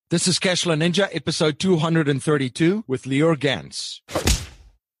This is Cashflow Ninja, episode 232 with Lior Gantz.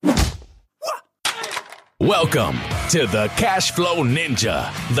 Welcome to the Cashflow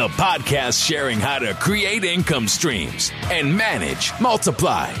Ninja, the podcast sharing how to create income streams and manage,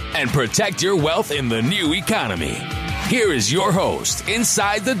 multiply, and protect your wealth in the new economy. Here is your host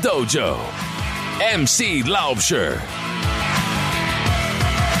inside the dojo, MC Lior.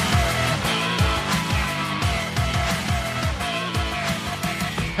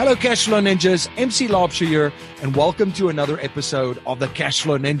 Hello, Cashflow Ninjas. MC Lior here, and welcome to another episode of the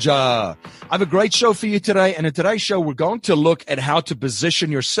Cashflow Ninja. I have a great show for you today, and in today's show, we're going to look at how to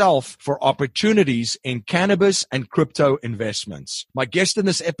position yourself for opportunities in cannabis and crypto investments. My guest in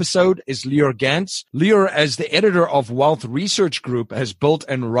this episode is Lior Gantz. Lior, as the editor of Wealth Research Group, has built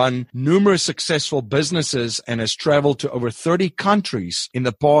and run numerous successful businesses and has traveled to over 30 countries in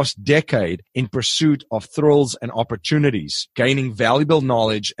the past decade in pursuit of thrills and opportunities, gaining valuable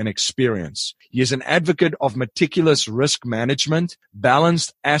knowledge and experience. He is an advocate of meticulous risk management,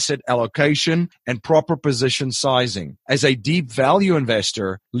 balanced asset allocation, and proper position sizing. As a deep value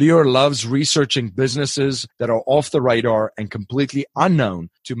investor, Lior loves researching businesses that are off the radar and completely unknown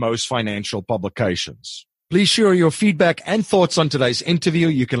to most financial publications. Please share your feedback and thoughts on today's interview.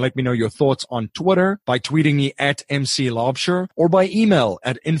 You can let me know your thoughts on Twitter by tweeting me at MC Lior or by email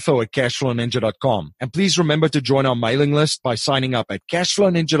at info@cashflowninja.com. And please remember to join our mailing list by signing up at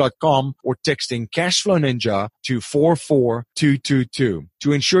cashflowninja.com or texting Cashflow Ninja to 44222.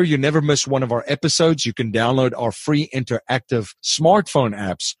 To ensure you never miss one of our episodes, you can download our free interactive smartphone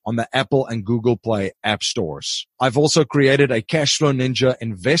apps on the Apple and Google Play app stores. I've also created a Cashflow Ninja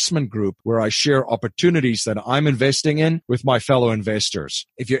investment group where I share opportunities that I'm investing in with my fellow investors.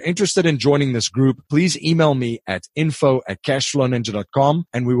 If you're interested in joining this group, please email me at info@cashflowninja.com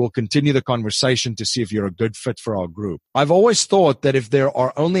and we will continue the conversation to see if you're a good fit for our group. I've always thought that if there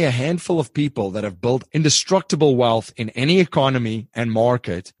are only a handful of people that have built indestructible wealth in any economy and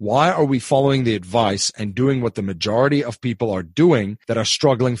market, why are we following the advice and doing what the majority of people are doing that are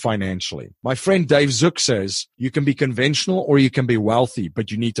struggling financially? My friend Dave Zook says, you can be conventional or you can be wealthy, but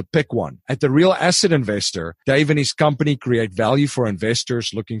you need to pick one. At The Real Asset Investor, Dave and his company create value for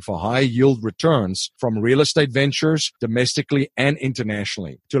investors looking for high yield returns from real estate ventures domestically and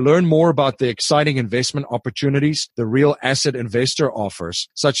internationally. To learn more about the exciting investment opportunities The Real Asset Investor offers,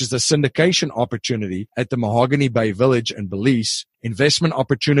 such as the syndication opportunity at the Mahogany Bay Village in Belize, investment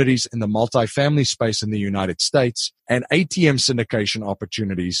opportunities in the multifamily space in the United States, and ATM syndication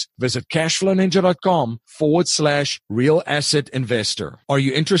opportunities, visit cashflowninja.com/real asset investor. Are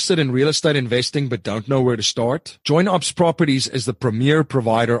you interested in real estate investing but don't know where to start? Join Ops Properties is the premier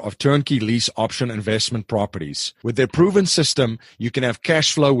provider of turnkey lease option investment properties. With their proven system, you can have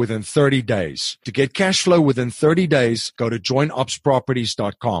cash flow within 30 days. To get cash flow within 30 days, go to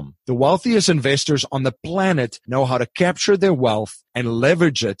joinopsproperties.com. The wealthiest investors on the planet know how to capture their wealth and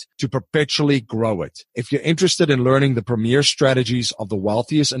leverage it to perpetually grow it. If you're interested in learning the premier strategies of the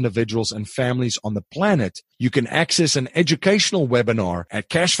wealthiest individuals and families on the planet, you can access an educational webinar at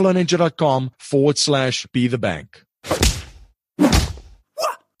cashflowninja.com/be the bank.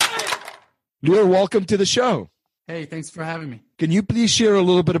 Lior, welcome to the show. Hey, thanks for having me. Can you please share a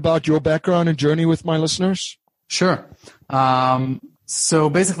little bit about your background and journey with my listeners? Sure. So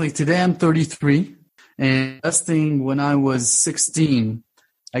basically today I'm 33. And investing when I was 16,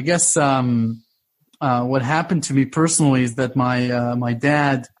 I guess what happened to me personally is that my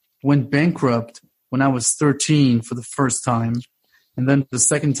dad went bankrupt when I was 13 for the first time, and then the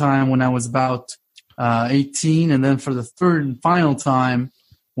second time when I was about 18, and then for the third and final time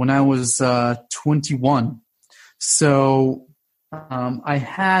when I was 21. So I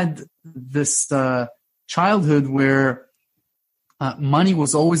had this childhood where money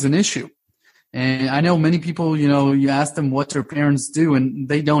was always an issue. And I know many people, you ask them what their parents do and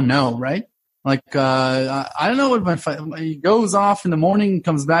they don't know, right? Like, I don't know what he goes off in the morning,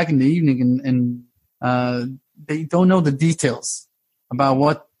 comes back in the evening and they don't know the details about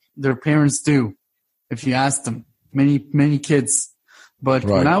what their parents do. If you ask them, many kids. But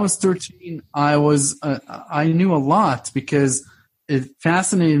right. When I was 13, I knew a lot because it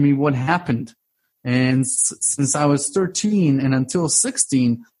fascinated me what happened. And since I was 13 and until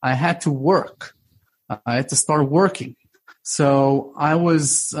 16, I had to work. I had to start working. So I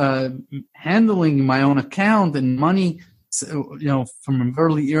was handling my own account and money, from a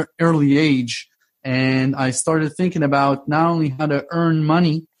very early age. And I started thinking about not only how to earn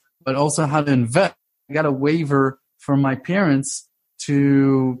money, but also how to invest. I got a waiver from my parents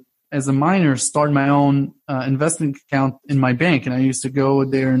to, as a minor, start my own investment account in my bank. And I used to go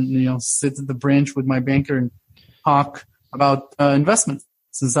there and, sit at the branch with my banker and talk about investments.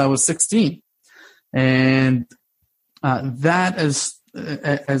 since I was 16. And that has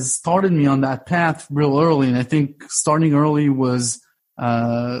started me on that path real early. And I think starting early was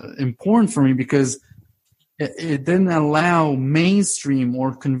important for me because it didn't allow mainstream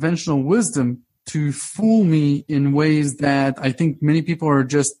or conventional wisdom to fool me in ways that I think many people are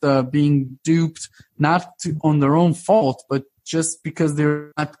just being duped, on their own fault, but just because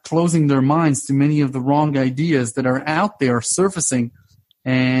they're not closing their minds to many of the wrong ideas that are out there surfacing.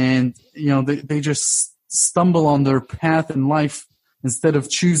 And, they just stumble on their path in life instead of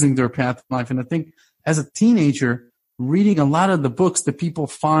choosing their path in life. And I think as a teenager, reading a lot of the books that people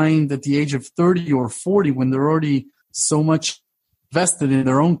find at the age of 30 or 40 when they're already so much invested in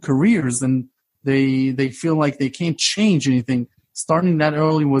their own careers and they feel like they can't change anything. Starting that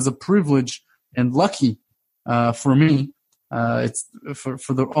early was a privilege and lucky for me. It's for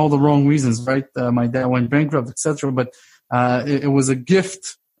all the wrong reasons, right? My dad went bankrupt, etc. But it was a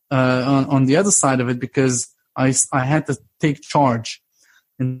gift on the other side of it because I had to take charge,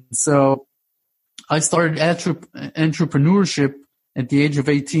 and so I started entrepreneurship at the age of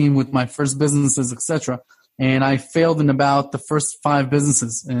 18 with my first businesses, etc. And I failed in about the first 5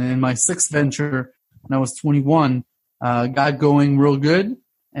 businesses. And in my 6th venture, when I was 21, got going real good.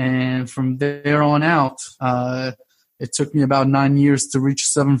 And from there on out, it took me about 9 years to reach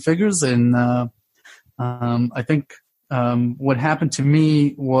 7 figures. And I think what happened to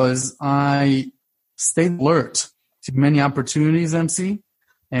me was I stayed alert to many opportunities, MC.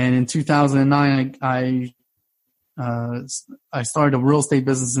 And in 2009, I started a real estate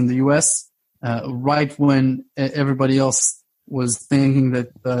business in the U.S., right when everybody else was thinking that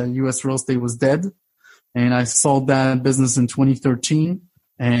U.S. real estate was dead. And I sold that business in 2013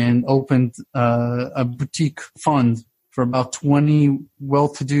 and opened a boutique fund for about 20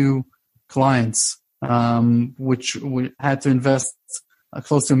 well-to-do clients, which we had to invest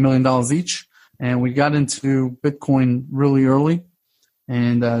close to $1 million each. And we got into Bitcoin really early.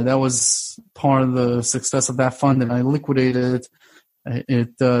 And that was part of the success of that fund. And I liquidated it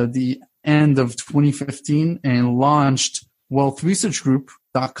at the end of 2015 and launched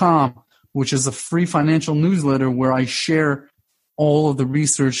wealthresearchgroup.com, which is a free financial newsletter where I share all of the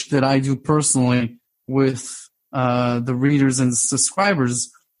research that I do personally with the readers and subscribers,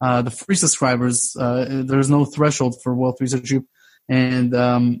 the free subscribers. There's no threshold for Wealth Research Group.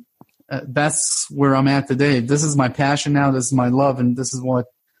 And that's where I'm at today. This is my passion now. This is my love. And this is what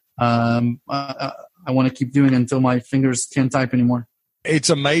I want to keep doing until my fingers can't type anymore.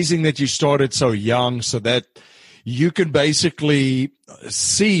 It's amazing that you started so young so that you can basically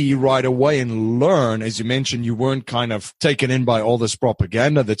see right away and learn. As you mentioned, you weren't kind of taken in by all this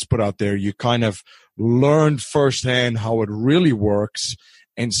propaganda that's put out there. You kind of learned firsthand how it really works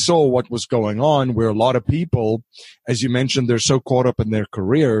and saw what was going on, where a lot of people, as you mentioned, they're so caught up in their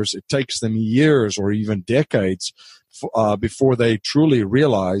careers, it takes them years or even decades before they truly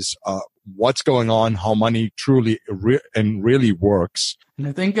realize what's going on, how money truly and really works. And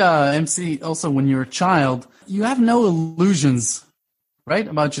I think, MC, also when you're a child, you have no illusions, right,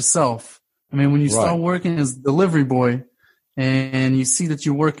 about yourself. I mean, when you start working as a delivery boy and you see that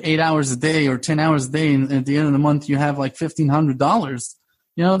you work 8 hours a day or 10 hours a day, and at the end of the month you have like $1,500,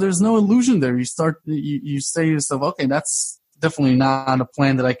 there's no illusion there. You say to yourself, okay, that's definitely not a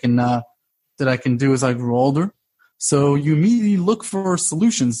plan that I can do as I grow older. So you immediately look for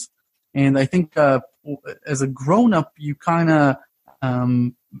solutions. And I think as a grown-up, you kind of,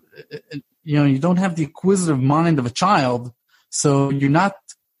 you don't have the acquisitive mind of a child. So you're not,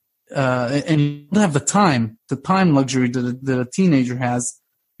 and you don't have the time luxury that a teenager has,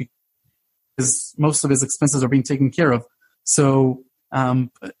 because most of his expenses are being taken care of. So,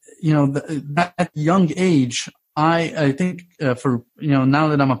 that young age, I think for, now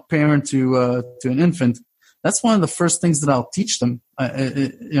that I'm a parent to an infant, that's one of the first things that I'll teach them.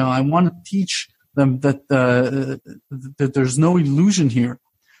 I want to teach them that that there's no illusion here.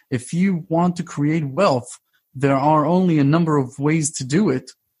 If you want to create wealth, there are only a number of ways to do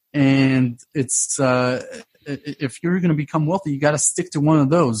it, and it's if you're going to become wealthy, you got to stick to one of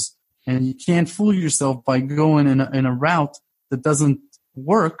those, and you can't fool yourself by going in a route that doesn't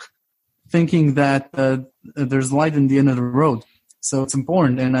work, thinking that there's light in the end of the road. So it's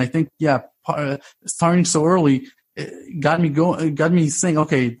important, and I think starting so early got me saying,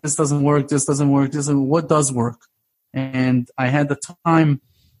 okay, this doesn't work, what does work? And I had the time,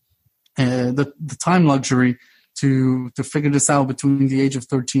 the time luxury to figure this out between the age of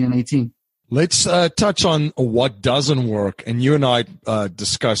 13 and 18. Let's touch on what doesn't work. And you and I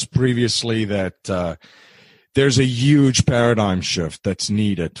discussed previously that there's a huge paradigm shift that's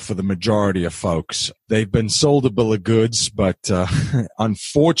needed for the majority of folks. They've been sold a bill of goods, but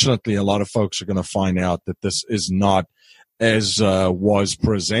unfortunately, a lot of folks are going to find out that this is not as was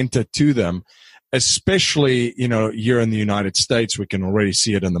presented to them. Especially, here in the United States, we can already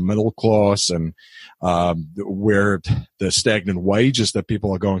see it in the middle class and where the stagnant wages that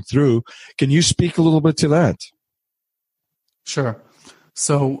people are going through. Can you speak a little bit to that? Sure.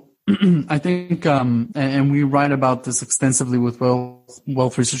 So I think, and we write about this extensively with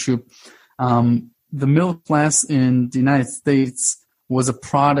Wealth Research Group, the middle class in the United States was a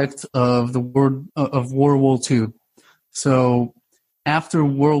product of of World War II. So after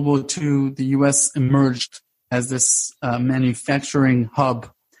World War II, the U.S. emerged as this manufacturing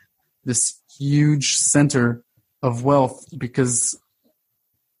hub, this huge center of wealth, because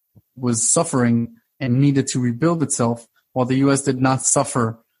it was suffering and needed to rebuild itself, while the U.S. did not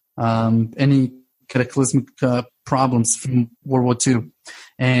suffer any cataclysmic problems from World War II.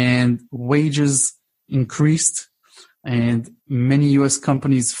 And wages increased, and many U.S.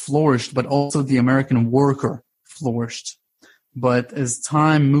 companies flourished, but also the American worker flourished. But as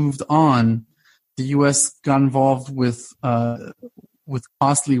time moved on, the U.S. got involved with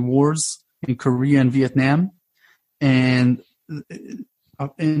costly wars in Korea and Vietnam. And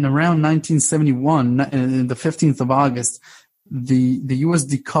in around 1971, in the 15th of August, the U.S.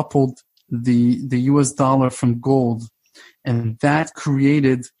 decoupled the U.S. dollar from gold. And that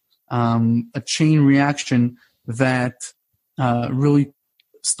created a chain reaction that really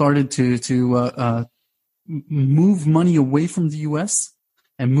started to move money away from the U.S.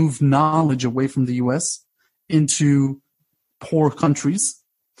 and move knowledge away from the U.S. into poor countries.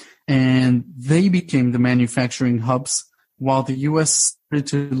 And they became the manufacturing hubs, while the U.S. started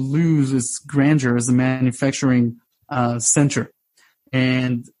to lose its grandeur as a manufacturing center.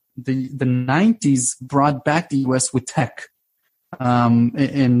 And the 90s brought back the U.S. with tech.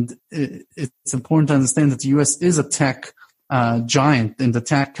 And it's important to understand that the U.S. is a tech giant and the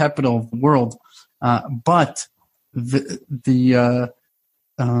tech capital of the world. But the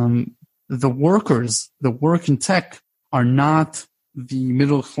workers, the work in tech, are not the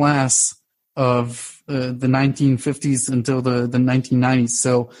middle class of the 1950s until the 1990s.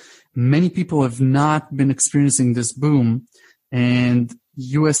 So many people have not been experiencing this boom, and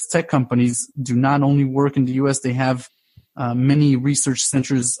U.S. tech companies do not only work in the U.S., they have many research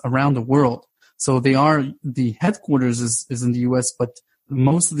centers around the world. So the headquarters is in the U.S., but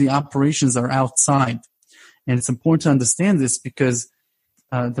most of the operations are outside. And it's important to understand this because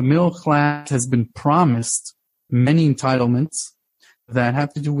the middle class has been promised many entitlements that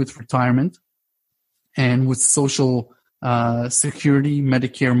have to do with retirement and with social security,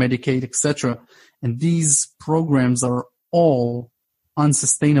 Medicare, Medicaid, etc. And these programs are all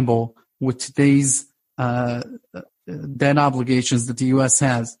unsustainable with today's debt obligations that the U.S.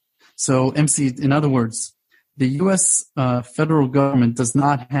 has. So, MC, in other words, the U.S. Federal government does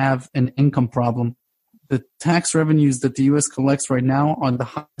not have an income problem. The tax revenues that the U.S. collects right now are the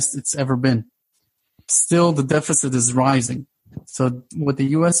highest it's ever been. Still, the deficit is rising. So what the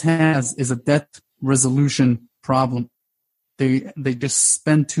U.S. has is a debt resolution problem. They just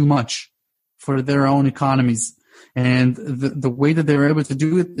spend too much for their own economies. And the way that they're able to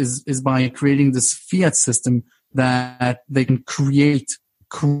do it is by creating this fiat system that they can create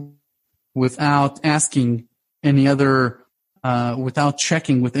without asking any other, without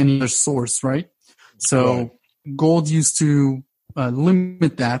checking with any other source, right? So gold used to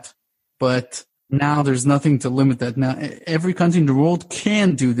limit that, but now there's nothing to limit that. Now, every country in the world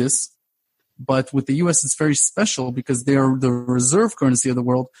can do this, but with the U.S., it's very special because they are the reserve currency of the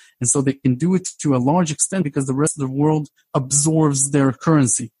world, and so they can do it to a large extent because the rest of the world absorbs their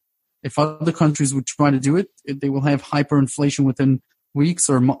currency. If other countries would try to do it, they will have hyperinflation within weeks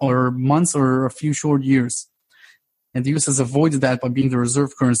or months or a few short years. And the U.S. has avoided that by being the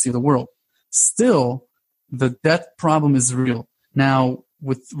reserve currency of the world. Still, the debt problem is real. Now,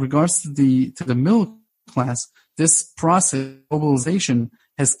 with regards to the middle class, this process, globalization,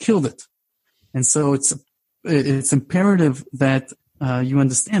 has killed it. And so it's imperative that you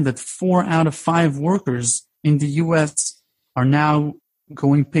understand that 4 out of 5 workers in the U.S. are now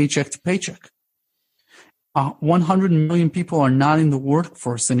going paycheck to paycheck. 100 million people are not in the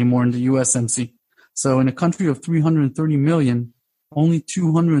workforce anymore in the U.S. MC. So in a country of 330 million, only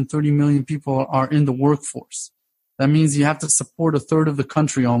 230 million people are in the workforce. That means you have to support a third of the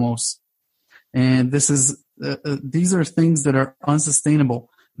country almost. And this is these are things that are unsustainable.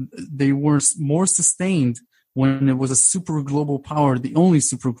 They were more sustained when it was a super global power, the only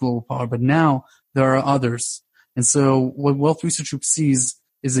super global power, but now there are others. And so what Wealth Research Group sees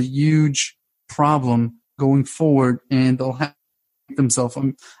is a huge problem going forward, and they'll have themselves.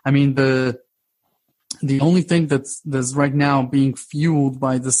 I mean, the only thing that's right now being fueled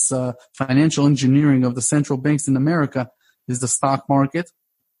by this financial engineering of the central banks in America is the stock market,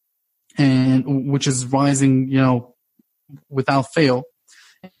 and which is rising, without fail.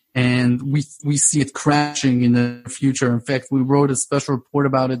 And we see it crashing in the future. In fact, we wrote a special report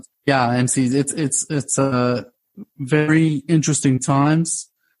about it. Yeah, MC, it's very interesting times,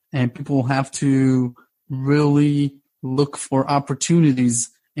 and people have to really look for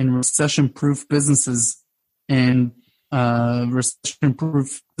opportunities in recession-proof businesses and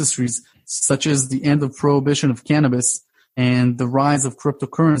recession-proof industries, such as the end of prohibition of cannabis and the rise of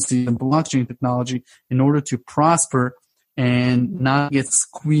cryptocurrency and blockchain technology, in order to prosper and not get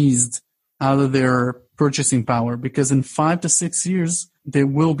squeezed out of their purchasing power. Because in 5 to 6 years, there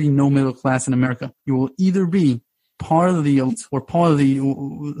will be no middle class in America. You will either be part of the elite or part of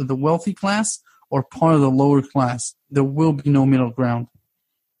the wealthy class or part of the lower class. There will be no middle ground.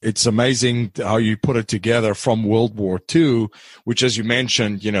 It's amazing how you put it together from World War II, which, as you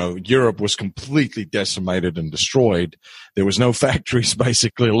mentioned, Europe was completely decimated and destroyed. There was no factories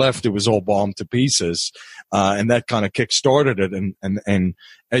basically left. It was all bombed to pieces. And that kind of kick-started it. And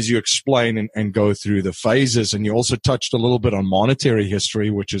as you explain and go through the phases, and you also touched a little bit on monetary history,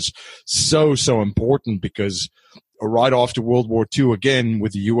 which is so important, because right after World War II, again,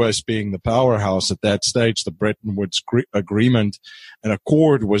 with the U.S. being the powerhouse at that stage, the Bretton Woods Agreement and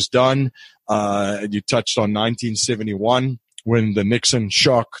Accord was done. You touched on 1971, when the Nixon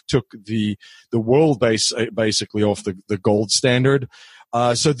shock took the world basically off the gold standard.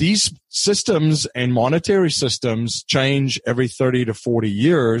 So these systems and monetary systems change every 30 to 40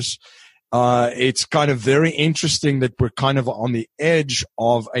 years. It's kind of very interesting that we're kind of on the edge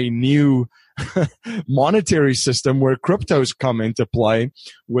of a new monetary system where cryptos come into play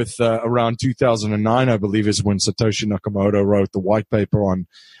with around 2009, I believe, is when Satoshi Nakamoto wrote the white paper on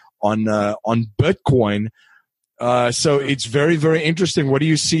Bitcoin. So it's very, very interesting. What do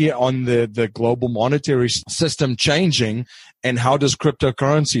you see on the global monetary system changing, and how does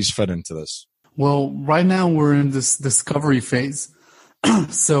cryptocurrencies fit into this? Well, right now we're in this discovery phase.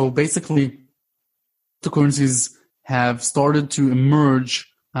 So basically, cryptocurrencies have started to emerge,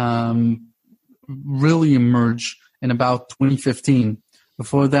 really emerge in about 2015.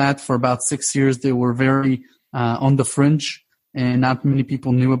 Before that, for about 6 years, they were very on the fringe, and not many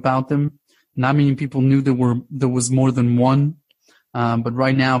people knew about them. Not many people knew there was more than one. But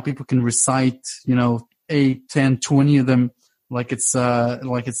right now, people can recite, 8, 10, 20 of them like it's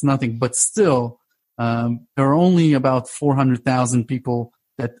nothing. But still, there are only about 400,000 people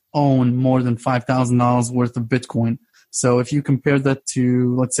that own more than $5,000 worth of Bitcoin. So if you compare that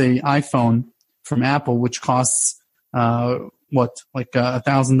to, let's say, iPhone from Apple, which costs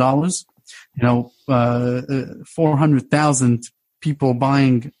 $1,000, 400,000 people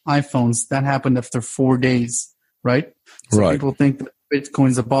buying iPhones, that happened after 4 days, right? So right. People think that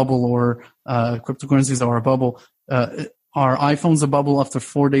Bitcoin's a bubble or cryptocurrencies are a bubble. Are iPhones a bubble after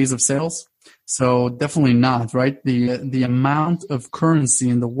 4 days of sales? So definitely not, right? The amount of currency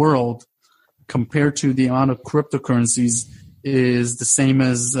in the world compared to the amount of cryptocurrencies is the same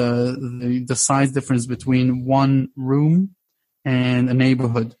as the size difference between one room and a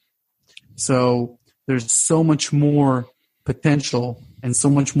neighborhood. So there's so much more potential and so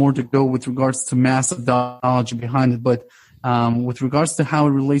much more to go with regards to massive technology behind it. But with regards to how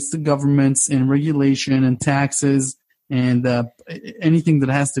it relates to governments and regulation and taxes and anything that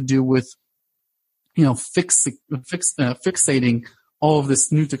has to do with, fixating all of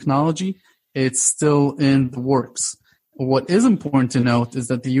this new technology, it's still in the works. What is important to note is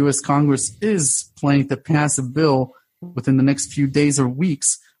that the U.S. Congress is planning to pass a bill within the next few days or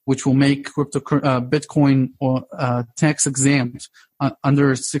weeks, which will make Bitcoin tax exempt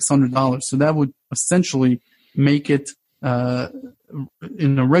under $600. So that would essentially make it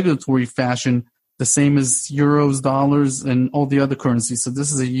in a regulatory fashion the same as euros, dollars, and all the other currencies. So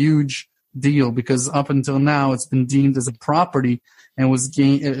this is a huge deal, because up until now it's been deemed as a property and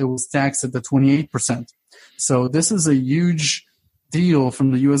it was taxed at the 28%. So this is a huge deal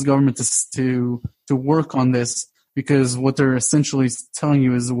from the U.S. government to work on this, because what they're essentially telling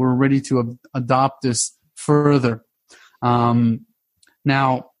you is we're ready to adopt this further.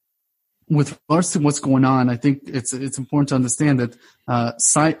 Now, with regards to what's going on, I think it's important to understand that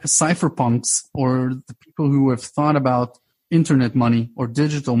cypherpunks, or the people who have thought about internet money or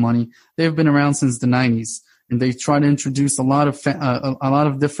digital money, they've been around since the 90s, and they try to introduce a lot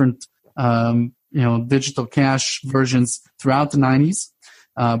of different digital cash versions throughout the 90s.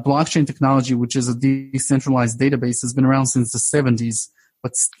 Blockchain technology, which is a decentralized database, has been around since the 70s.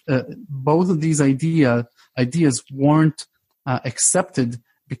 But both of these ideas weren't accepted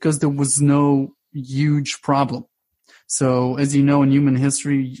because there was no huge problem. So as you know, in human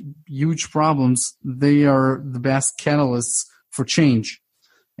history, huge problems, they are the best catalysts for change.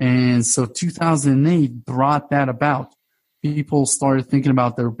 And so 2008 brought that about. People started thinking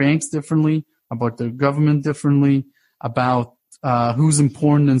about their banks differently, about their government differently, about who's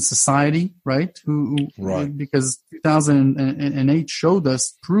important in society, right? Right. Because 2008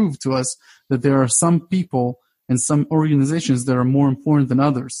 proved to us that there are some people and some organizations that are more important than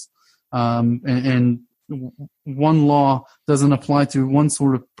others. And one law doesn't apply to one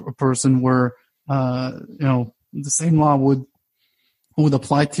sort of person where, the same law would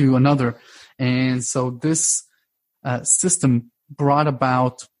apply to another. And so this system brought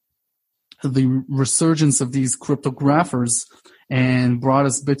about the resurgence of these cryptographers and brought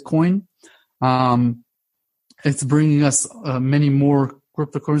us Bitcoin. It's bringing us many more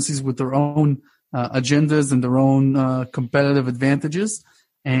cryptocurrencies with their own agendas and their own competitive advantages.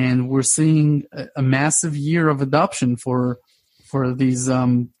 And we're seeing a massive year of adoption for these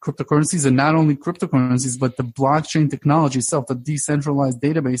cryptocurrencies, and not only cryptocurrencies, but the blockchain technology itself, the decentralized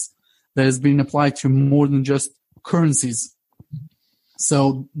database that is being applied to more than just currencies.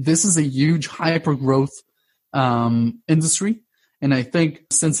 So this is a huge hyper-growth industry. And I think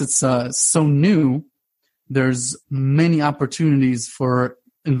since it's so new, there's many opportunities for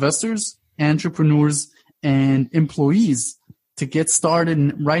investors, entrepreneurs, and employees to get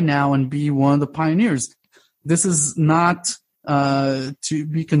started right now and be one of the pioneers. This is not to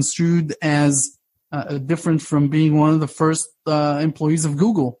be construed as different from being one of the first employees of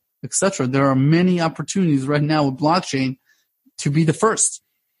Google, etc. There are many opportunities right now with blockchain to be the first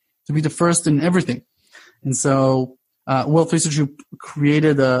in everything. And so Wealth Research Group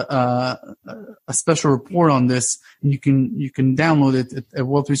created a special report on this, and you can download it at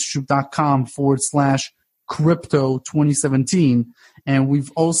wealthresearchgroup.com/crypto 2017. And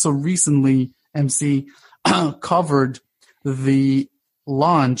we've also recently, MC, covered the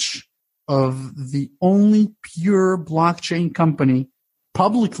launch of the only pure blockchain company,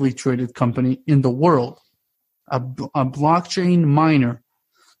 publicly traded company in the world, a blockchain miner.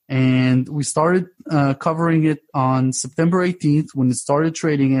 And we started covering it on September 18th when it started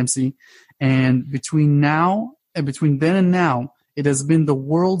trading, MC. And between then and now, it has been the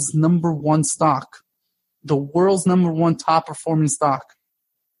world's number one stock, the world's number one top performing stock.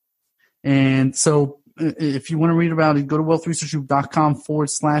 And so if you want to read about it, go to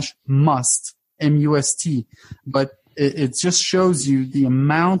wealthresearchgroup.com/must, MUST. But it just shows you the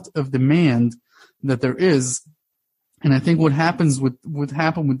amount of demand that there is. And I think what happened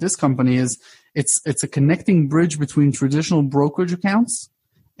with this company is it's a connecting bridge between traditional brokerage accounts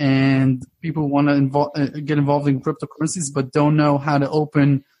and people want to get involved in cryptocurrencies but don't know how to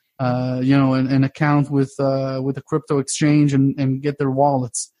open an account with a crypto exchange and get their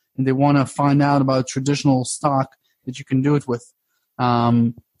wallets, and they want to find out about traditional stock that you can do it with.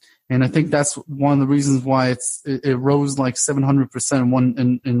 And I think that's one of the reasons why it rose like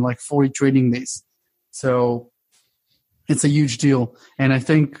 700% in like 40 trading days. So it's a huge deal. And I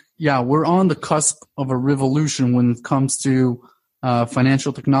think, we're on the cusp of a revolution when it comes to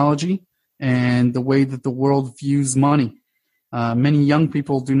financial technology and the way that the world views money. Many young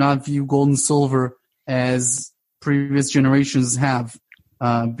people do not view gold and silver as previous generations have,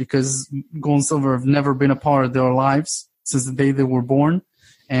 because gold and silver have never been a part of their lives since the day they were born.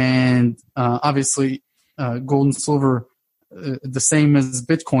 And obviously, gold and silver, the same as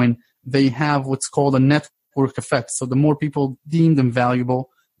Bitcoin, they have what's called a network effect. So the more people deem them valuable,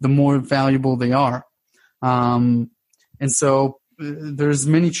 the more valuable they are. And so there's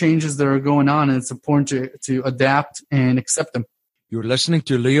many changes that are going on, and it's important to adapt and accept them. You're listening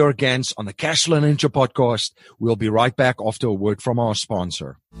to Lior Gantz on the Cashflow Ninja podcast. We'll be right back after a word from our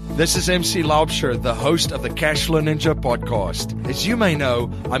sponsor. This is MC Laubscher, the host of the Cashflow Ninja podcast. As you may know,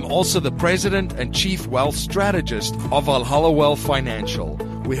 I'm also the president and chief wealth strategist of Valhalla Wealth Financial.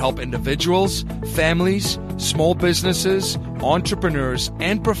 We help individuals, families, small businesses, entrepreneurs,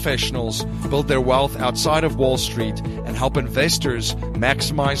 and professionals build their wealth outside of Wall Street and help investors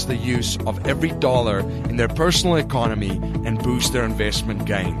maximize the use of every dollar in their personal economy and boost their investment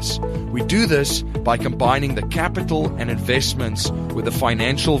gains. We do this by combining the capital and investments with the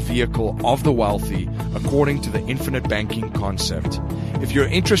financial vehicle of the wealthy according to the infinite banking concept. If you're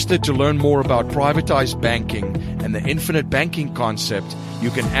interested to learn more about privatized banking and the infinite banking concept, you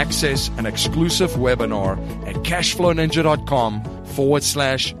can access an exclusive webinar at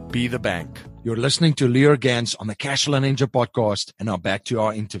cashflowninja.com/be-the-bank. You're listening to Lior Gantz on the Cashflow Ninja podcast, and now back to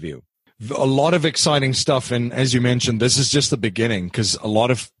our interview. A lot of exciting stuff. And as you mentioned, this is just the beginning, because a lot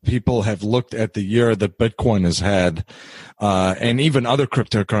of people have looked at the year that Bitcoin has had, and even other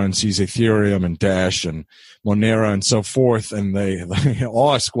cryptocurrencies, Ethereum and Dash and Monero and so forth. And they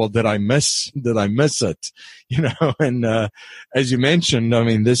ask, well, did I miss it? You know, and, as you mentioned, I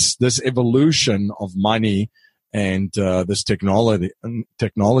mean, this evolution of money and, this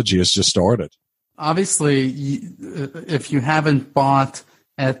technology has just started. Obviously, if you haven't bought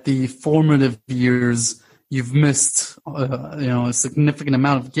at the formative years, you've missed a significant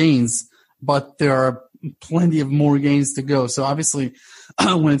amount of gains, but there are plenty of more gains to go. So obviously,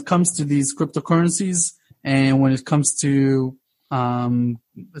 when it comes to these cryptocurrencies and when it comes to any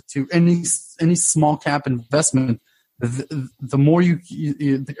small cap investment, the more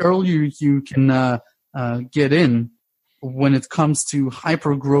the earlier you can get in when it comes to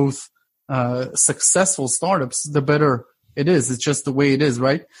hyper growth successful startups, the better it is. It's just the way it is,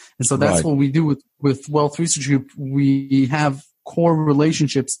 right? And so that's what we do with Wealth Research Group. We have core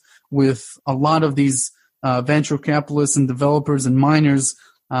relationships with a lot of these venture capitalists and developers and miners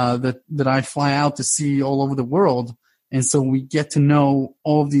that I fly out to see all over the world. And so we get to know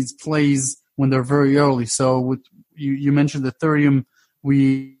all of these plays when they're very early. So with you mentioned Ethereum,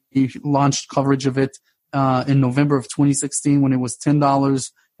 we launched coverage of it in November of 2016 when it was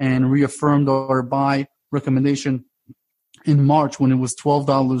 $10 and reaffirmed our buy recommendation in March when it was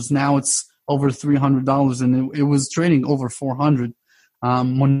 $12. Now it's over $300, and it was trading over $400.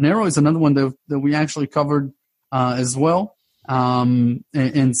 Monero is another one that we actually covered as well,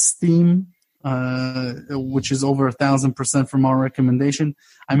 and Steam, which is over 1,000% from our recommendation.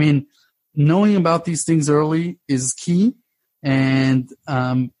 I mean, knowing about these things early is key, and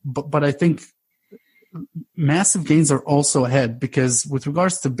but I think massive gains are also ahead, because with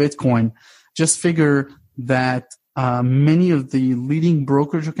regards to Bitcoin, just figure that many of the leading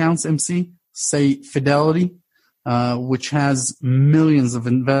brokerage accounts, MC, say Fidelity, which has millions of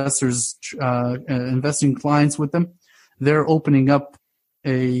investors, investing clients with them. They're opening up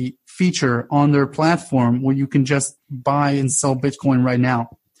a feature on their platform where you can just buy and sell Bitcoin right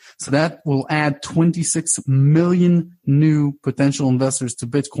now. So that will add 26 million new potential investors to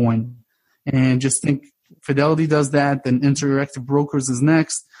Bitcoin. And just think, Fidelity does that, then Interactive Brokers is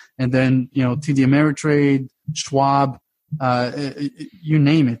next, and then, TD Ameritrade, Schwab, you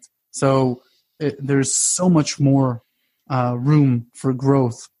name it. So there's so much more room for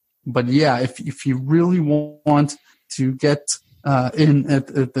growth. But yeah, if you really want to get in at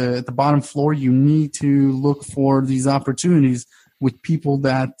the bottom floor, you need to look for these opportunities with people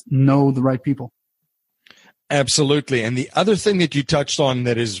that know the right people. Absolutely. And the other thing that you touched on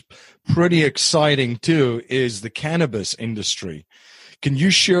that is pretty exciting too is the cannabis industry. Can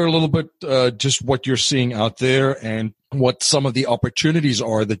you share a little bit just what you're seeing out there and what some of the opportunities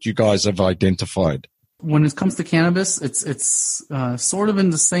are that you guys have identified? When it comes to cannabis, it's sort of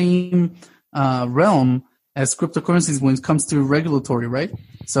in the same realm as cryptocurrencies when it comes to regulatory, right?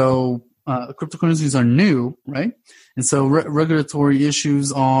 So cryptocurrencies are new, right? And so regulatory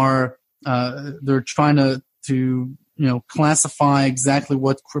issues are they're trying to classify exactly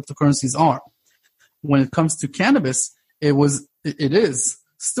what cryptocurrencies are. When it comes to cannabis, it is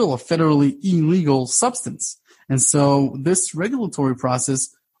still a federally illegal substance. And so this regulatory process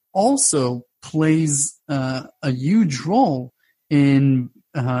also plays a huge role in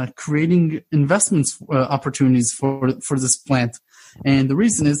creating investments opportunities for this plant. And the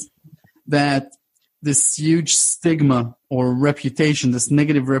reason is that this huge stigma or reputation, this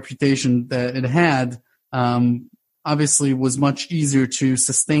negative reputation that it had, obviously was much easier to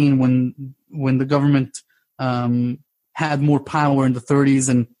sustain when the government had more power in the 30s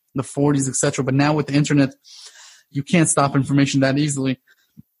and the 40s, etc. But now with the internet, you can't stop information that easily.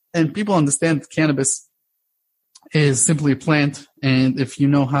 And people understand that cannabis is simply a plant, and if you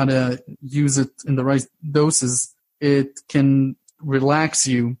know how to use it in the right doses, it can relax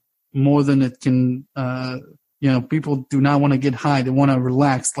you more than it can. People do not want to get high; they want to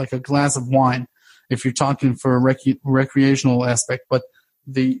relax, like a glass of wine. If you're talking for a recreational aspect, but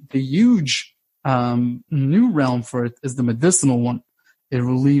the huge new realm for it is the medicinal one. It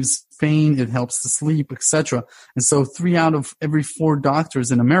relieves pain, it helps to sleep, etc. And so 3 out of every 4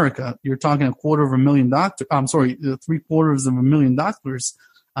 doctors in America, you're talking 750,000 doctors,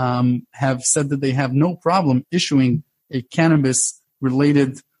 have said that they have no problem issuing a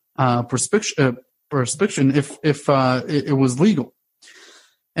cannabis-related prescription if it was legal.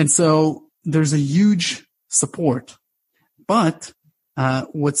 And so there's a huge support. But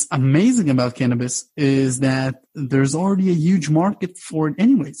what's amazing about cannabis is that there's already a huge market for it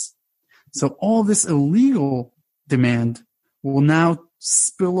anyways. So all this illegal demand will now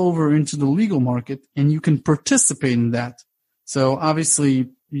spill over into the legal market, and you can participate in that. So obviously,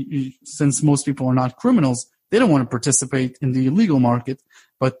 since most people are not criminals, they don't want to participate in the illegal market.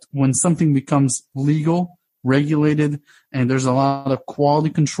 But when something becomes legal, regulated, and there's a lot of quality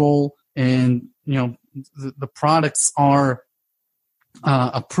control, and the products are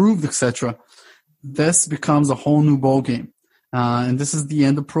approved, etc., this becomes a whole new ballgame. And this is the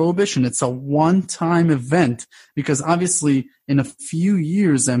end of prohibition. It's a one-time event because obviously in a few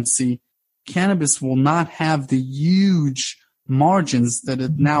years, MC, cannabis will not have the huge margins that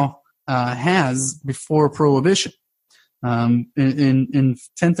it now has before prohibition. In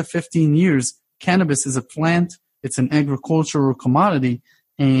 10 to 15 years, cannabis is a plant. It's an agricultural commodity,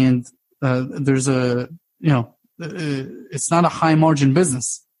 and it's not a high margin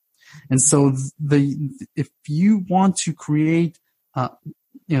business. And so if you want to create,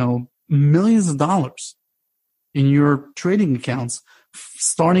 millions of dollars in your trading accounts,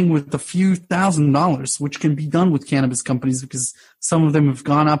 starting with a few $1,000s, which can be done with cannabis companies because some of them have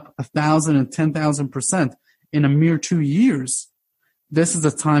gone up 1,000 and 10,000% in a mere 2 years, this is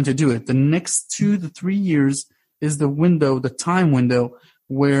the time to do it. The next 2 to 3 years is the time window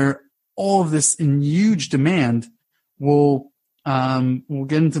where all of this in huge demand will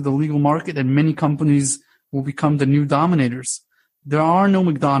get into the legal market, and many companies will become the new dominators. There are no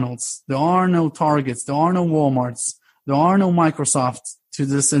McDonald's, there are no Targets, there are no Walmarts, there are no Microsofts to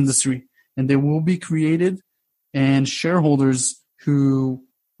this industry, and they will be created, and shareholders who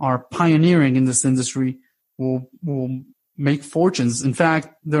are pioneering in this industry will make fortunes. In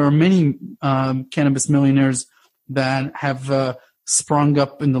fact, there are many cannabis millionaires that have sprung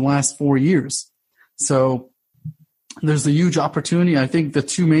up in the last 4 years. So there's a huge opportunity. I think the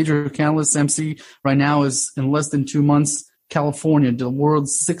two major catalysts, MC, right now is in less than 2 months, California, the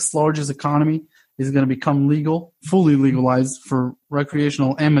world's 6th largest economy, is going to become legal, fully legalized for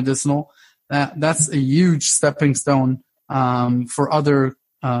recreational and medicinal. That's a huge stepping stone for other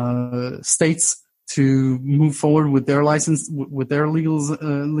states to move forward with their license, with their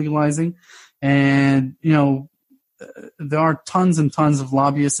legalizing. And, there are tons and tons of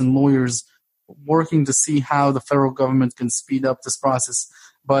lobbyists and lawyers working to see how the federal government can speed up this process.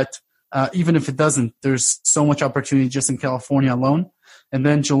 But even if it doesn't, there's so much opportunity just in California alone. And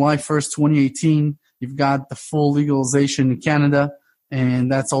then July 1st, 2018, you've got the full legalization in Canada,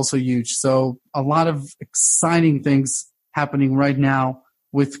 and that's also huge. So a lot of exciting things happening right now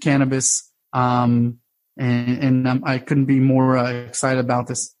with cannabis, and I couldn't be more excited about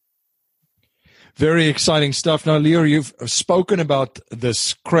this. Very exciting stuff. Now, Lior, you've spoken about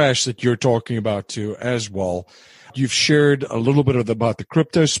this crash that you're talking about too as well. You've shared a little bit about the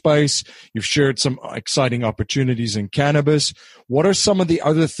crypto space. You've shared some exciting opportunities in cannabis. What are some of the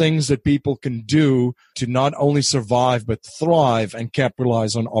other things that people can do to not only survive but thrive and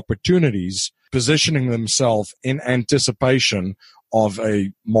capitalize on opportunities, positioning themselves in anticipation of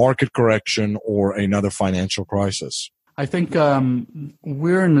a market correction or another financial crisis? I think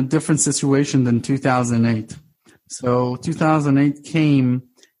we're in a different situation than 2008. So 2008 came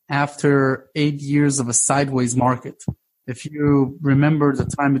after 8 years of a sideways market. If you remember the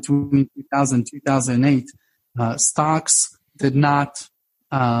time between 2000 and 2008, stocks did not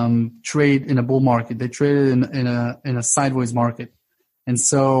trade in a bull market. They traded in a sideways market. And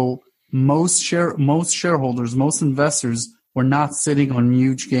so most shareholders, most investors were not sitting on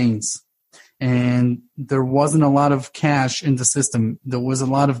huge gains. And there wasn't a lot of cash in the system. There was a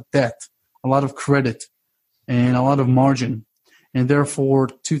lot of debt, a lot of credit, and a lot of margin. And therefore,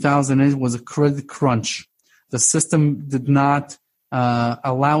 2008 was a credit crunch. The system did not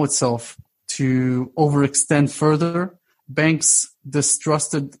allow itself to overextend further. Banks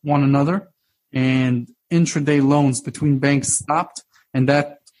distrusted one another, and intraday loans between banks stopped, and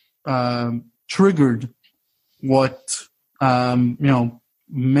that triggered what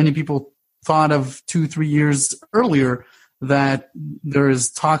many people thought of 2-3 years earlier, that there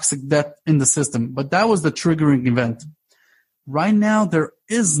is toxic debt in the system. But that was the triggering event. Right now, there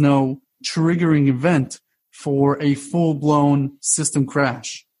is no triggering event for a full-blown system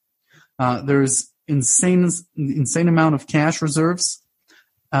crash. There's insane amount of cash reserves,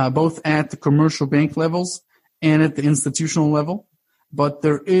 both at the commercial bank levels and at the institutional level. But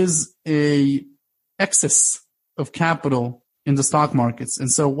there is a excess of capital in the stock markets.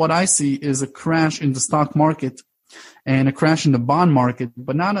 And so what I see is a crash in the stock market and a crash in the bond market,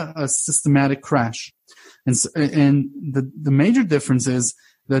 but not a systematic crash. And the major difference is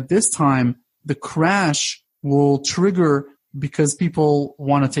that this time the crash will trigger because people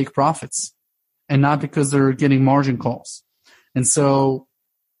want to take profits and not because they're getting margin calls. And so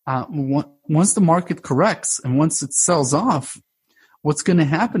once the market corrects and once it sells off, what's going to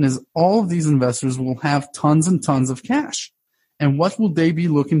happen is all of these investors will have tons and tons of cash. And what will they be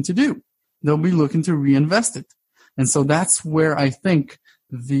looking to do? They'll be looking to reinvest it. And so that's where I think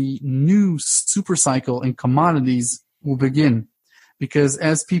the new super cycle in commodities will begin. Because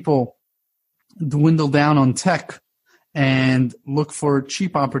as people dwindle down on tech and look for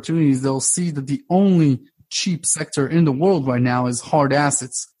cheap opportunities, they'll see that the only cheap sector in the world right now is hard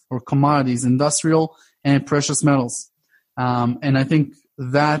assets or commodities, industrial and precious metals. And I think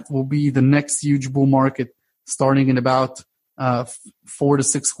that will be the next huge bull market starting in about 4 to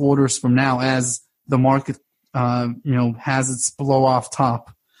 6 quarters from now as the market has its blow off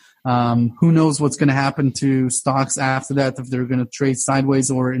top. Who knows what's going to happen to stocks after that, if they're going to trade sideways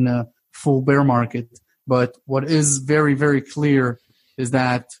or in a full bear market. But what is very, very clear is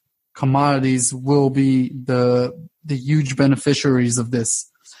that commodities will be the huge beneficiaries of this.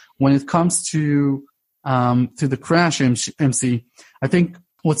 When it comes to the crash, MC, I think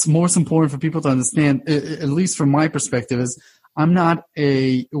what's most important for people to understand, at least from my perspective, is when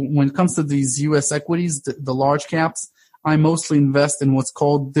it comes to these U.S. equities, the large caps, I mostly invest in what's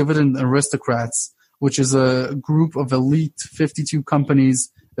called dividend aristocrats, which is a group of elite 52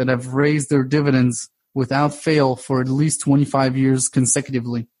 companies that have raised their dividends without fail for at least 25 years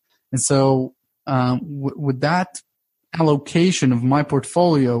consecutively. And so with that allocation of my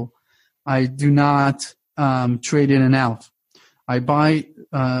portfolio, I do not trade in and out. I buy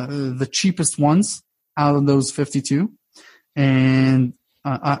the cheapest ones out of those 52, and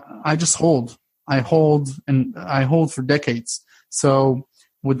I just hold. I hold for decades. So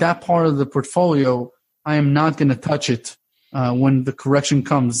with that part of the portfolio, I am not going to touch it when the correction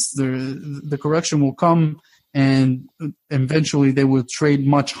comes. The correction will come, and eventually they will trade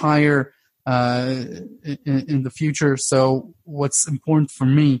much higher in the future. So what's important for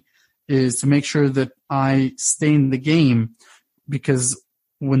me is to make sure that I stay in the game, because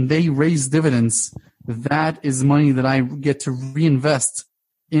when they raise dividends, that is money that I get to reinvest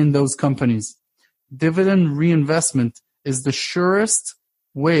in those companies. Dividend reinvestment is the surest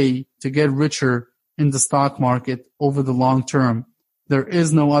way to get richer in the stock market over the long term. There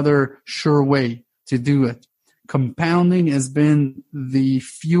is no other sure way to do it. Compounding has been the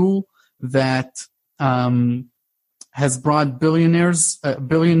fuel that has brought billionaire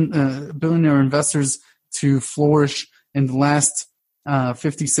investors to flourish in the last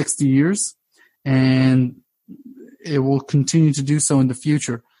 50, 60 years, and it will continue to do so in the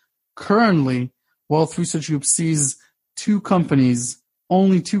future. Currently, Wealth Research Group sees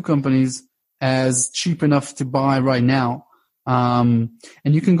only two companies, as cheap enough to buy right now. And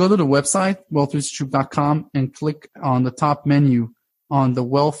you can go to the website, wealthresearchgroup.com, and click on the top menu on the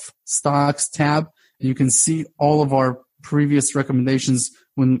Wealth Stocks tab. And you can see all of our previous recommendations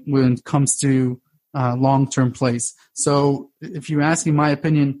when it comes to long-term plays. So if you're asking my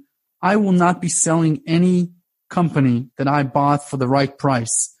opinion, I will not be selling any company that I bought for the right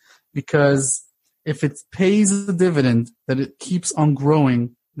price, because if it pays a dividend that it keeps on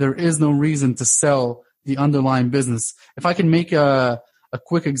growing, there is no reason to sell the underlying business. If I can make a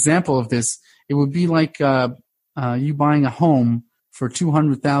quick example of this, it would be like you buying a home for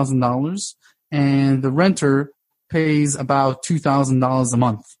 $200,000 and the renter pays about $2,000 a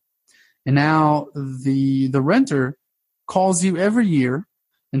month. And now the renter calls you every year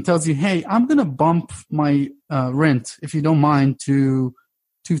and tells you, hey, I'm going to bump my rent, if you don't mind, to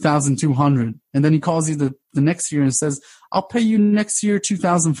 $2,200. And then he calls you the next year and says, I'll pay you next year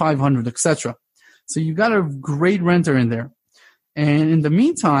 $2,500, etc. So you got a great renter in there. And in the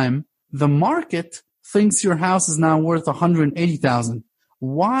meantime, the market thinks your house is now worth $180,000.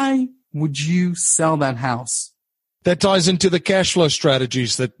 Why would you sell that house? That ties into the cash flow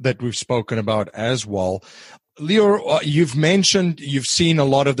strategies that we've spoken about as well. Lior, you've mentioned you've seen a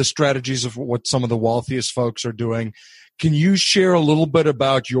lot of the strategies of what some of the wealthiest folks are doing. Can you share a little bit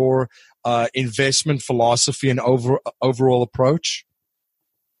about your investment philosophy and overall approach?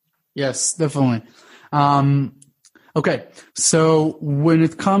 Yes, definitely. Okay, so when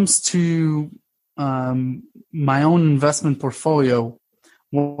it comes to my own investment portfolio,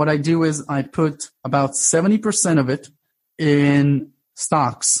 what I do is I put about 70% of it in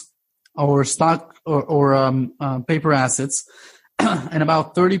stocks or paper assets, and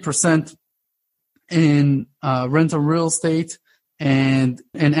about 30% in rental real estate and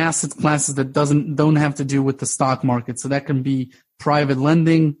asset classes that don't have to do with the stock market. So that can be private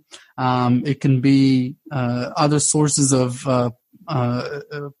lending. It can be other sources of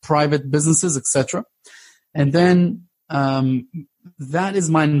private businesses, etc. And then that is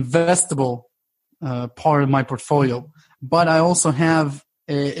my investable part of my portfolio. But I also have,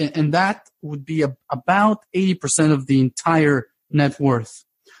 and that would be about 80% of the entire net worth.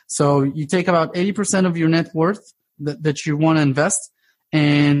 So you take about 80% of your net worth that you want to invest,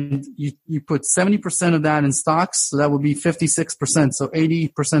 and you put 70% of that in stocks. So that would be 56%. So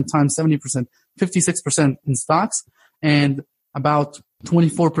 80% times 70%, 56% in stocks, and about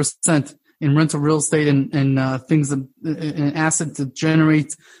 24% in rental real estate and things that an asset that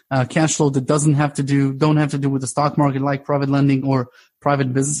generate cash flow that don't have to do with the stock market, like private lending or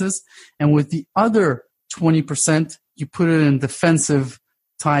private businesses. And with the other 20%, you put it in defensive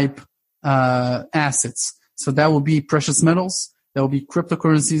type assets. So that will be precious metals, that will be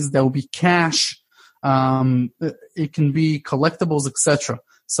cryptocurrencies, that will be cash. It can be collectibles, etc.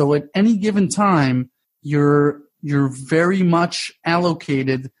 So at any given time, you're very much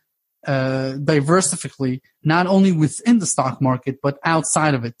allocated diversifically, not only within the stock market, but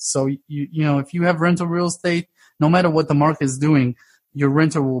outside of it. So, if you have rental real estate, no matter what the market is doing, your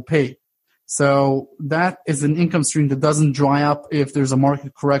renter will pay. So that is an income stream that doesn't dry up if there's a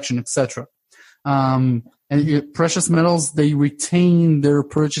market correction, etc. And precious metals, they retain their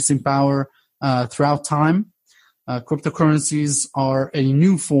purchasing power throughout time. Cryptocurrencies are a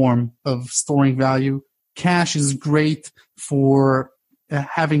new form of storing value. Cash is great for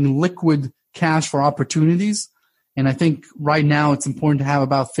having liquid cash for opportunities. And I think right now it's important to have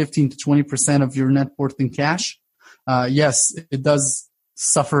about 15 to 20% of your net worth in cash. Yes, it does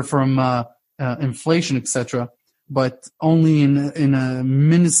suffer from inflation, etc., but only in a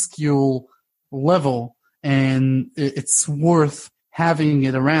minuscule level, and it's worth having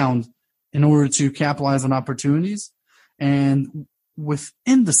it around in order to capitalize on opportunities. And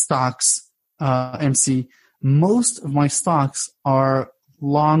within the stocks, MC, most of my stocks are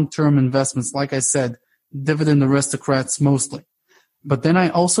long-term investments. Like I said, dividend aristocrats mostly. But then I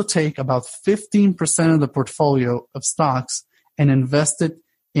also take about 15% of the portfolio of stocks and invest it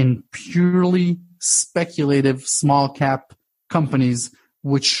in purely speculative small cap companies,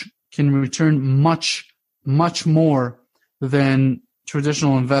 which can return much, much more than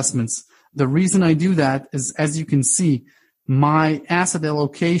traditional investments. The reason I do that is, as you can see, my asset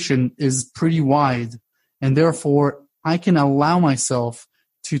allocation is pretty wide, and therefore I can allow myself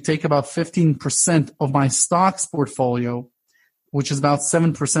to take about 15% of my stocks portfolio, which is about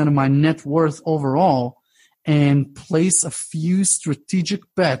 7% of my net worth overall, and place a few strategic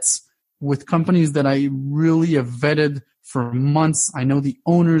bets with companies that I really have vetted for months. I know the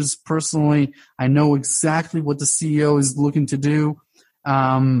owners personally. I know exactly what the CEO is looking to do.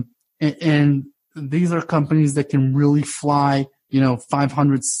 And these are companies that can really fly,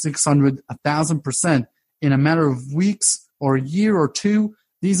 500, 600, 1,000% in a matter of weeks or a year or two.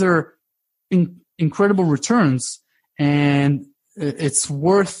 These are incredible returns, and it's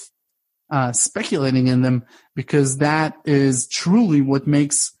worth speculating in them, because that is truly what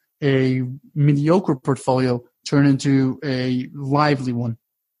makes a mediocre portfolio turn into a lively one.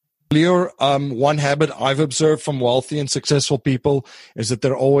 Lior, one habit I've observed from wealthy and successful people is that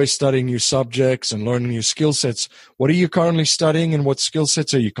they're always studying new subjects and learning new skill sets. What are you currently studying, and what skill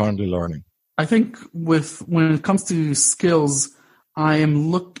sets are you currently learning? I think when it comes to skills, I am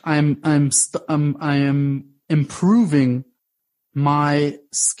improving my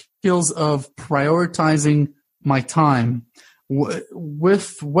skills of prioritizing my time.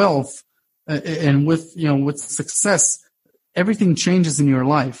 With wealth and with success, everything changes in your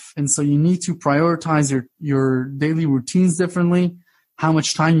life, and so you need to prioritize your daily routines differently, how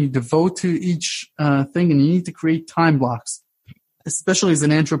much time you devote to each thing, and you need to create time blocks, especially as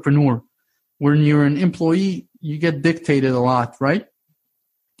an entrepreneur. When you're an employee, you get dictated a lot, right?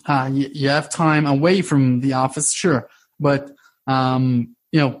 You have time away from the office, sure, but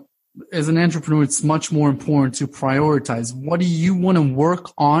as an entrepreneur, it's much more important to prioritize. What do you want to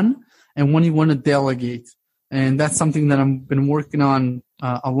work on, and what do you want to delegate? And that's something that I've been working on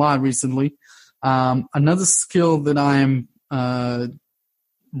a lot recently. Another skill that I'm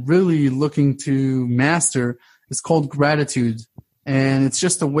really looking to master is called gratitude. And it's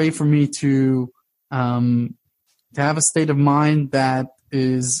just a way for me to have a state of mind that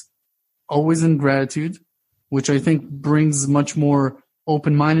is always in gratitude, which I think brings much more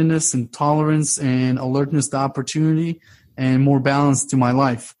open-mindedness and tolerance and alertness to opportunity and more balance to my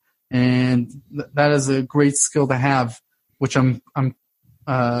life. And that is a great skill to have, which I'm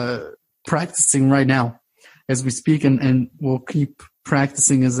practicing right now as we speak, and will keep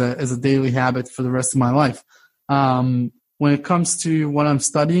practicing as a daily habit for the rest of my life. When it comes to what I'm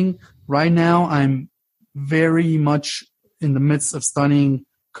studying right now, I'm very much in the midst of studying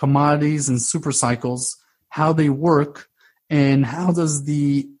commodities and super cycles, how they work, and how does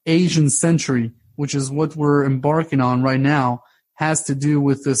the Asian century, which is what we're embarking on right now, has to do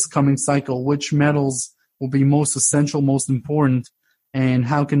with this coming cycle, which metals will be most essential, most important, and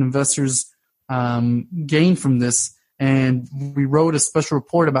how can investors gain from this. And we wrote a special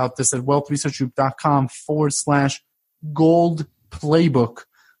report about this at wealthresearchgroup.com/gold playbook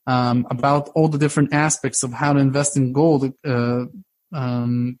about all the different aspects of how to invest in gold,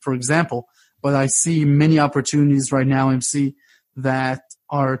 for example. But I see many opportunities right now, MC, that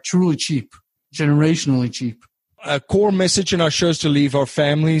are truly cheap, generationally cheap. A core message in our show is to leave our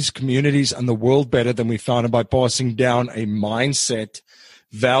families, communities, and the world better than we found it by passing down a mindset,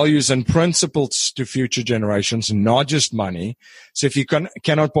 values, and principles to future generations, not just money. So if you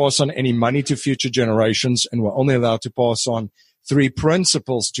cannot pass on any money to future generations, and we're only allowed to pass on 3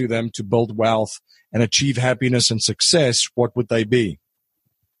 principles to them to build wealth and achieve happiness and success, what would they be?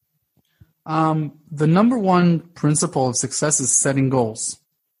 The number one principle of success is setting goals.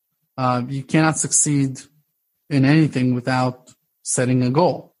 You cannot succeed in anything without setting a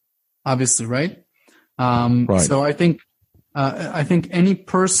goal, obviously, right? Right. So I think any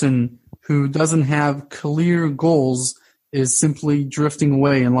person who doesn't have clear goals is simply drifting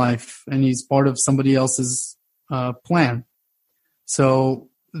away in life, and he's part of somebody else's plan. So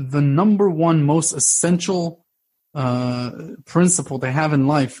the number one most essential principle to have in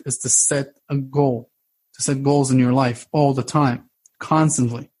life is to set a goal, to set goals in your life all the time,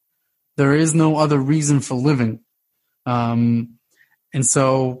 constantly. There is no other reason for living. And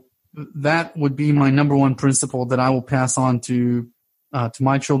so that would be my number one principle that I will pass on to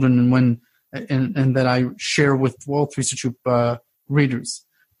my children and that I share with Wealth Research Group readers.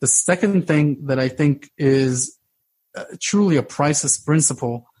 The second thing that I think is truly a priceless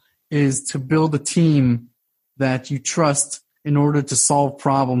principle is to build a team that you trust in order to solve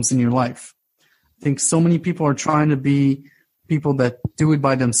problems in your life. I think so many people are trying to be people that do it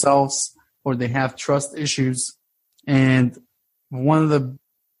by themselves, or they have trust issues. And one of the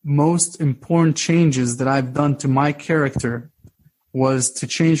most important changes that I've done to my character was to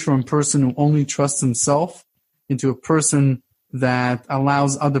change from a person who only trusts himself into a person that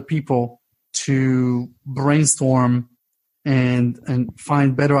allows other people to brainstorm and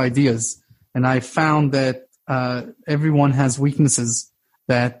find better ideas. And I found that everyone has weaknesses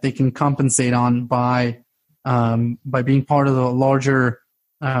that they can compensate on by being part of a larger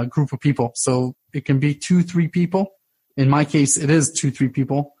group of people. So it can be 2-3 people. In my case, it is 2-3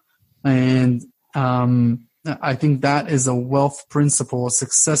 people. And I think that is a wealth principle, a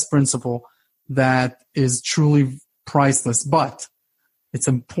success principle that is truly priceless. But it's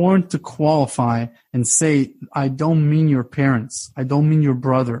important to qualify and say, I don't mean your parents. I don't mean your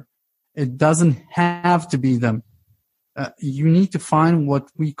brother. It doesn't have to be them. You need to find what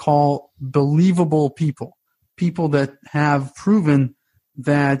we call believable people, people that have proven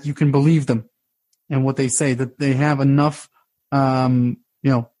that you can believe them and what they say, that they have enough,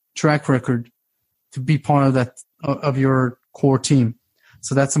 track record to be part of that, of your core team.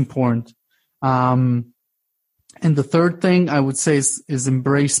 So that's important. And the third thing I would say is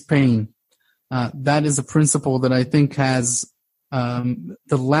embrace pain. That is a principle that I think has, the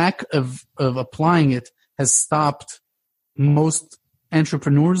lack of applying it has stopped most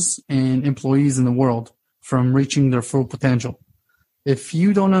entrepreneurs and employees in the world from reaching their full potential. If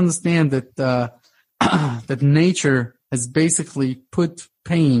you don't understand that, that nature has basically put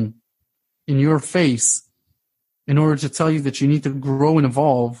pain in your face in order to tell you that you need to grow and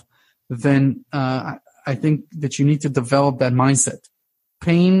evolve, then I think that you need to develop that mindset.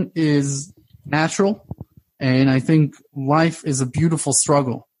 Pain is natural, and I think life is a beautiful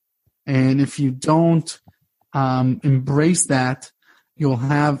struggle. And if you don't embrace that, you'll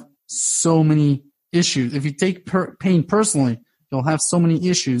have so many issues. If you take pain personally, you'll have so many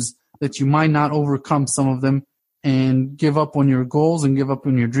issues that you might not overcome some of them and give up on your goals and give up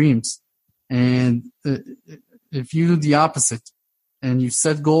on your dreams. And if you do the opposite and you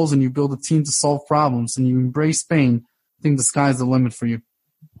set goals and you build a team to solve problems and you embrace pain, I think the sky's the limit for you.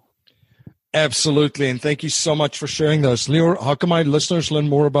 Absolutely. And thank you so much for sharing those. Lior, how can my listeners learn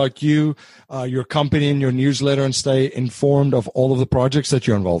more about you, your company, and your newsletter and stay informed of all of the projects that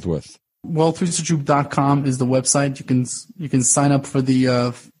you're involved with? wealthresearchgroup.com is the website. You can sign up for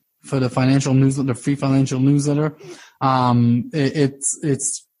the financial newsletter, free financial newsletter.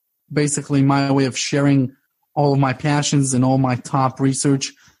 It's basically my way of sharing all of my passions and all my top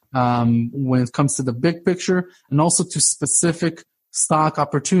research when it comes to the big picture and also to specific stock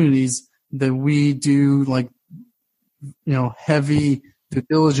opportunities that we do heavy due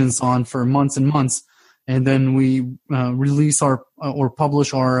diligence on for months and months, and then we release or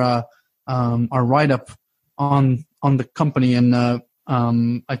publish our write-up on the company. And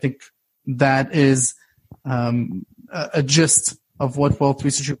I think that is a gist of what Wealth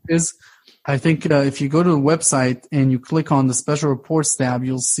Research Group is. I think if you go to the website and you click on the special reports tab,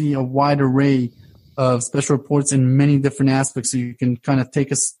 you'll see a wide array of special reports in many different aspects. So you can kind of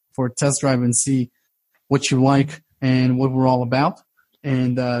take us for a test drive and see what you like and what we're all about.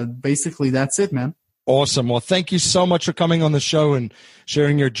 And basically, that's it, man. Awesome. Well, thank you so much for coming on the show and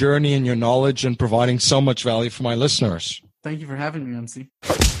sharing your journey and your knowledge and providing so much value for my listeners. Thank you for having me, MC.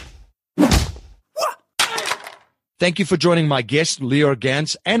 Thank you for joining my guest, Lior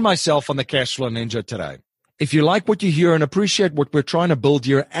Gantz, and myself on the Cashflow Ninja today. If you like what you hear and appreciate what we're trying to build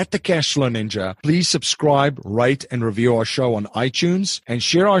here at the Cashflow Ninja, please subscribe, rate, and review our show on iTunes and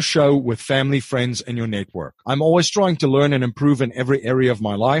share our show with family, friends, and your network. I'm always trying to learn and improve in every area of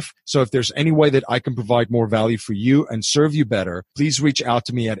my life. So if there's any way that I can provide more value for you and serve you better, please reach out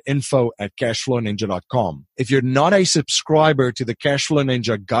to me at info@cashflowninja.com. If you're not a subscriber to the Cashflow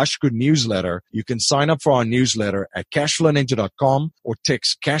Ninja Gush Good newsletter, you can sign up for our newsletter at cashflowninja.com or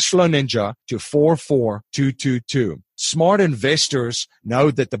text Cashflow Ninja to 44222. Smart investors know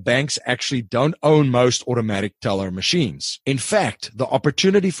that the banks actually don't own most automatic teller machines. In fact, the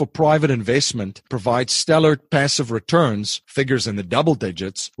opportunity for private investment provides stellar passive returns, figures in the double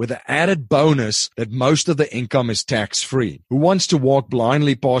digits, with the added bonus that most of the income is tax-free. Who wants to walk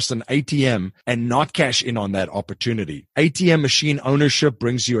blindly past an ATM and not cash in on that opportunity? ATM machine ownership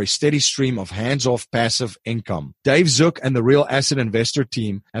brings you a steady stream of hands-off passive income. Dave Zook and the Real Asset Investor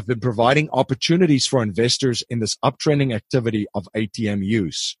team have been providing opportunities for investors in this uptrending activity of ATM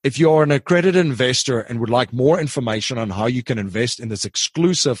use. If you are an accredited investor and would like more information on how you can invest in this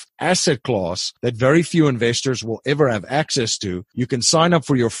exclusive asset class that very few investors will ever have access to, you can sign up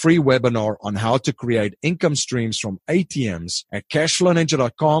for your free webinar on how to create income streams from ATMs at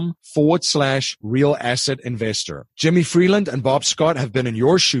cashflowninja.com/real asset investor. Jimmy Freeland and Bob Scott have been in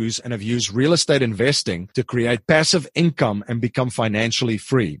your shoes and have used real estate investing to create passive income and become financially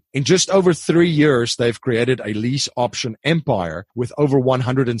free. In just over 3 years, they've created a lease option empire with over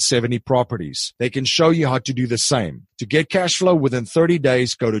 170 properties. They can show you how to do the same. To get cash flow within 30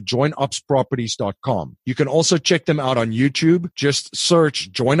 days, go to joinupsproperties.com. You can also check them out on YouTube. Just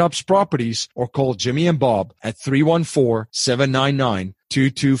search Join Ups Properties or call Jimmy and Bob at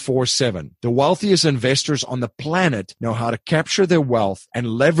 314-799-2247. The wealthiest investors on the planet know how to capture their wealth and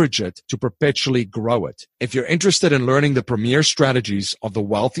leverage it to perpetually grow it. If you're interested in learning the premier strategies of the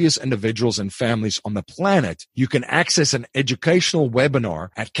wealthiest individuals and families on the planet, you can access an educational webinar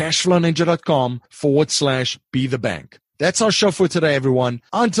at cashflowninja.com/be the bank. That's our show for today, everyone.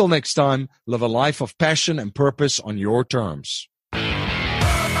 Until next time, live a life of passion and purpose on your terms.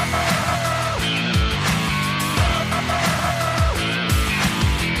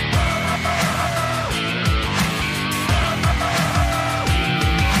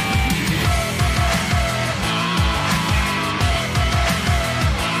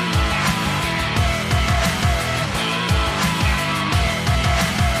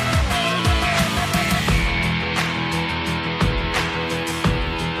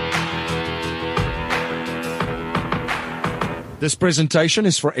 This presentation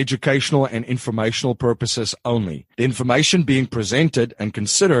is for educational and informational purposes only. The information being presented and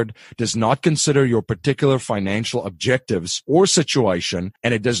considered does not consider your particular financial objectives or situation,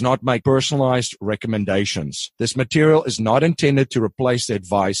 and it does not make personalized recommendations. This material is not intended to replace the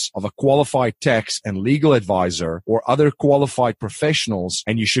advice of a qualified tax and legal advisor or other qualified professionals,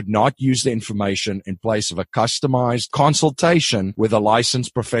 and you should not use the information in place of a customized consultation with a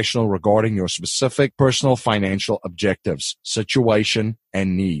licensed professional regarding your specific personal financial objectives, situation,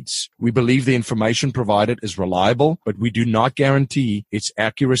 and needs. We believe the information provided is reliable, but we do not guarantee its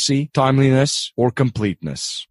accuracy, timeliness, or completeness.